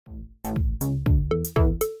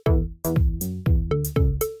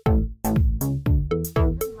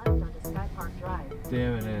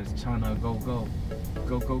China, go, go.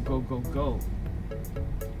 Go, go, go, go, go.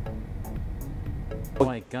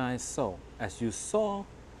 Alright guys, so as you saw,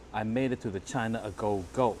 I made it to the China a go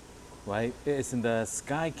go, right? It's in the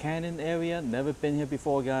Skye Canon area, never been here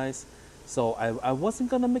before guys. So I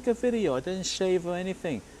wasn't gonna make a video, I didn't shave or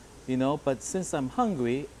anything, you know, but since I'm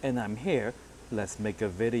hungry and I'm here, let's make a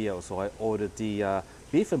video. So I ordered the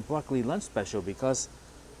beef and broccoli lunch special because,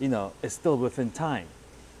 you know, it's still within time,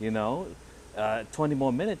 you know, 20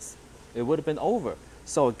 more minutes, it would have been over.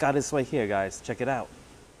 So it got this right here guys, check it out.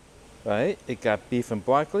 Right, it got beef and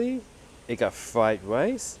broccoli, it got fried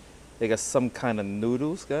rice, it got some kind of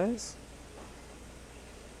noodles, guys.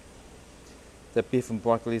 The beef and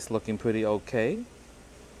broccoli is looking pretty okay.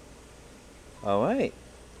 All right,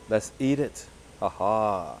 let's eat it.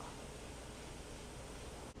 Haha.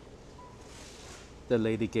 The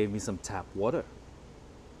lady gave me some tap water.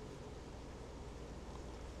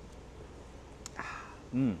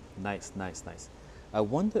 Nice, nice, nice. I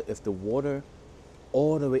wonder if the water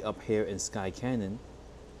all the way up here in Skye Canon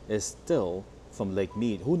is still from Lake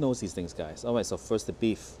Mead. Who knows these things, guys? All right, so first the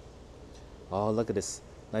beef. Oh, look at this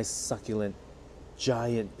nice succulent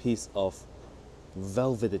giant piece of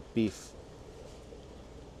velveted beef.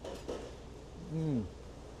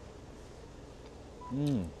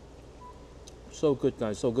 So good,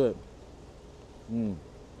 guys, so good.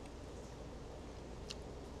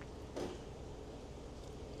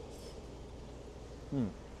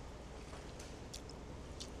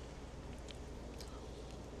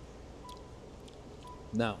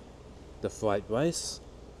 Now, the fried rice.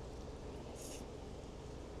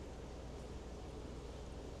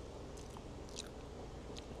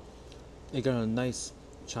 It got a nice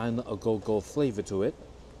China a go-go flavor to it.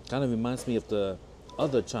 Kind of reminds me of the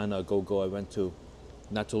other China a go-go I went to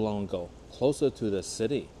not too long ago, closer to the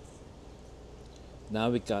city. Now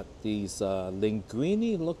we got these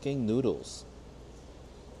linguine looking noodles.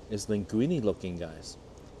 It's linguine looking, guys.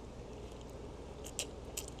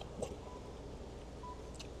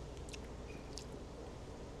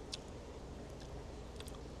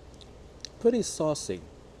 Pretty saucy,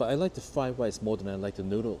 but I like the fried rice more than I like the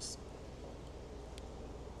noodles.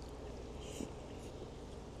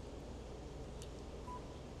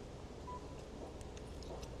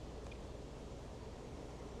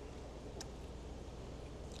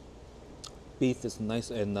 Beef is nice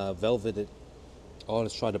and velveted. Oh,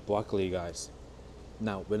 let's try the broccoli, guys.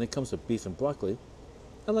 Now, when it comes to beef and broccoli,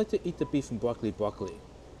 I like to eat the beef and broccoli.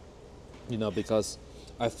 You know, because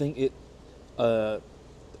I think it,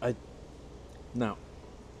 now,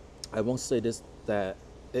 I won't say this that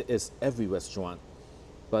it is every restaurant,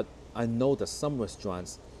 but I know that some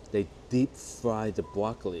restaurants, they deep fry the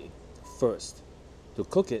broccoli first to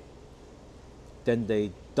cook it, then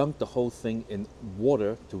they dunk the whole thing in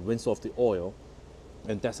water to rinse off the oil,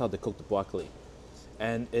 and that's how they cook the broccoli.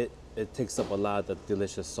 And it takes up a lot of the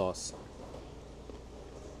delicious sauce.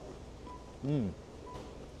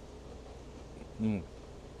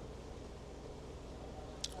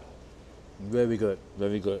 Very good,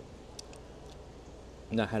 very good.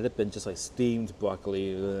 Now, had it been just like steamed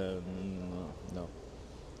broccoli, no.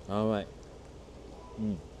 All right.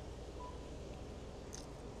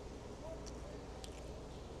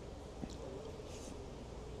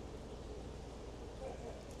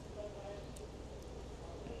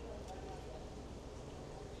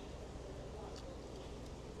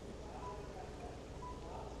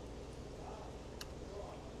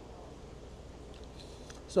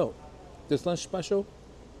 So, this lunch special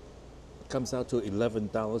comes out to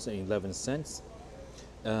 $11.11.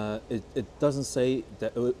 It doesn't say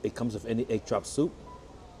that it comes with any egg drop soup.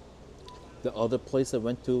 The other place I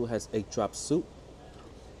went to has egg drop soup.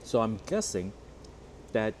 So I'm guessing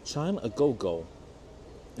that China a Go-Go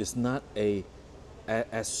is not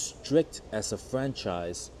as strict as a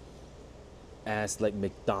franchise as like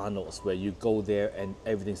McDonald's, where you go there and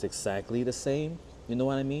everything's exactly the same. You know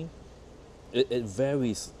what I mean? It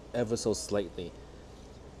varies ever so slightly.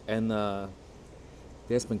 And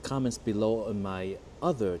there's been comments below in my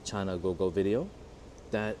other China Go-Go video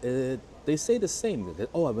that they say the same. That,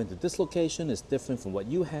 oh, I went to this location, it's different from what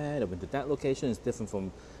you had. I went to that location, it's different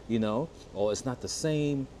from, you know, or it's not the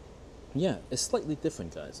same. Yeah, it's slightly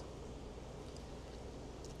different, guys.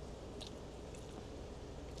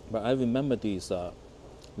 But I remember these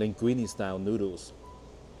linguine style noodles.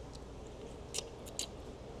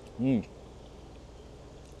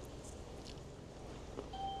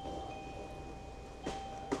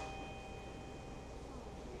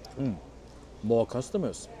 More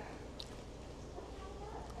customers.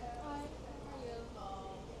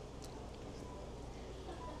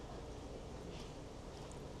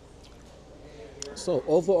 So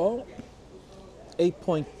overall,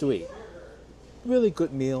 8.3. Really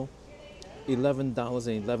good meal.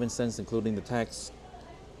 $11.11 including the tax.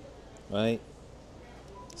 Right?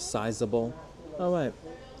 Sizable. All right.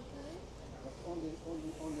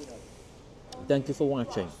 Thank you for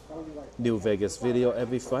watching. New Vegas video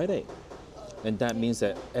every Friday. And that means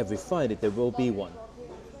that every Friday there will be one.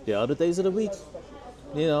 The other days of the week,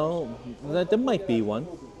 you know, there might be one,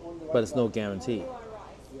 but it's no guarantee.